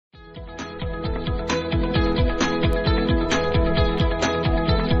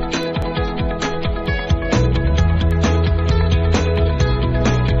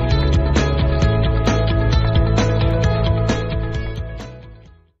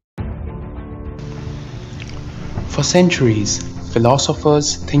For centuries,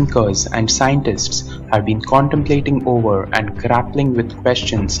 philosophers, thinkers, and scientists have been contemplating over and grappling with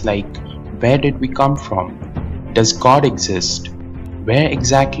questions like, where did we come from? Does God exist? Where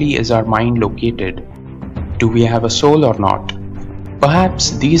exactly is our mind located? Do we have a soul or not?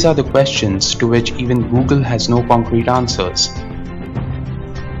 Perhaps these are the questions to which even Google has no concrete answers.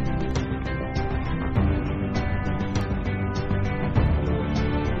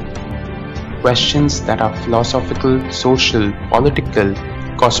 Questions that are philosophical, social, political,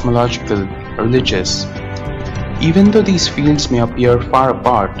 cosmological, religious. Even though these fields may appear far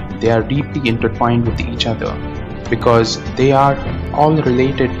apart, they are deeply intertwined with each other because they are all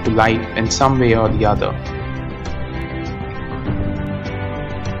related to life in some way or the other.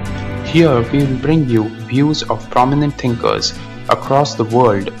 Here we will bring you views of prominent thinkers across the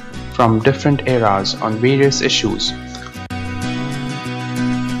world from different eras on various issues.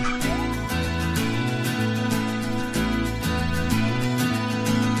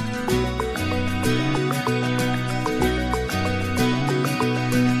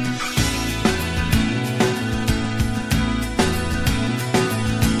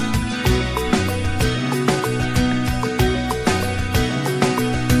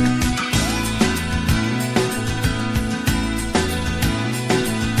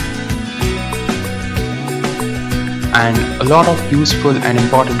 And a lot of useful and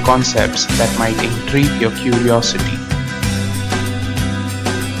important concepts that might intrigue your curiosity.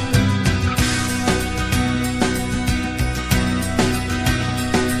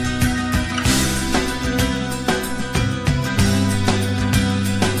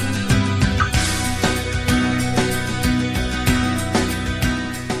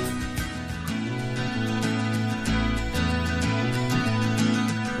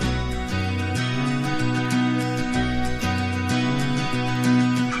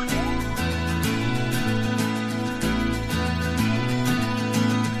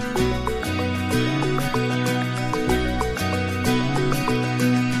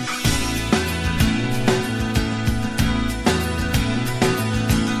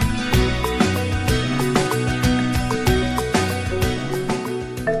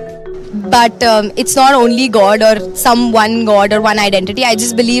 But it's not only God or some one God or one identity. I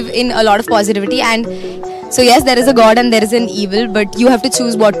just believe in a lot of positivity, and so yes, there is a God and there is an evil, but you have to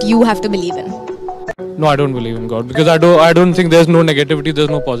choose what you have to believe in. No, I don't believe in God because I don't think there's no negativity, there's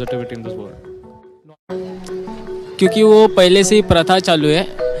no positivity in this world. क्योंकि वो पहले से ही प्रथा चालू है,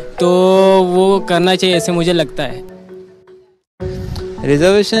 तो वो करना चाहिए ऐसे मुझे लगता है.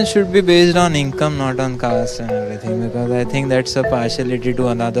 Reservation should be based on income, not on caste and everything, because I think that's a partiality to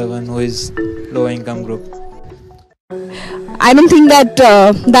another one who is low income group. I don't think that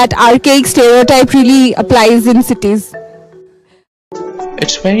that archaic stereotype really applies in cities.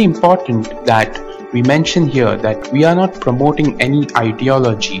 It's very important that we mention here that we are not promoting any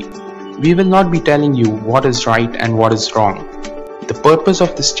ideology. We will not be telling you what is right and what is wrong. The purpose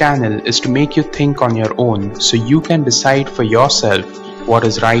of this channel is to make you think on your own so you can decide for yourself what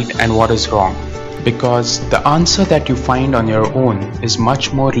is right and what is wrong. Because the answer that you find on your own is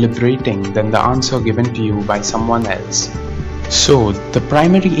much more liberating than the answer given to you by someone else. So, the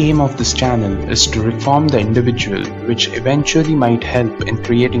primary aim of this channel is to reform the individual, which eventually might help in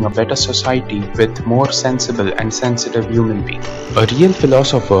creating a better society with more sensible and sensitive human beings. A real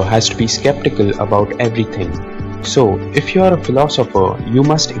philosopher has to be skeptical about everything. So, if you are a philosopher, you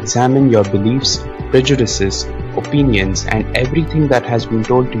must examine your beliefs, prejudices, opinions, and everything that has been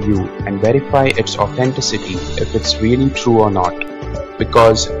told to you and verify its authenticity if it's really true or not.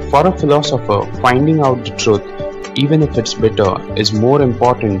 Because for a philosopher, finding out the truth, even if it's bitter, is more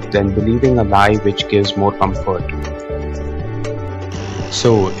important than believing a lie which gives more comfort.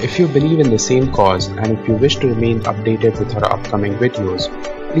 So, if you believe in the same cause and if you wish to remain updated with our upcoming videos,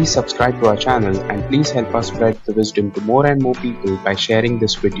 please subscribe to our channel and please help us spread the wisdom to more and more people by sharing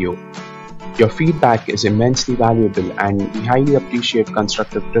this video. Your feedback is immensely valuable and we highly appreciate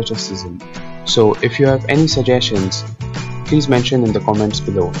constructive criticism. So if you have any suggestions, please mention in the comments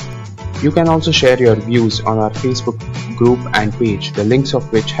below. You can also share your views on our Facebook group and page, the links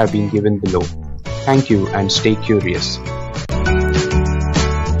of which have been given below. Thank you and stay curious.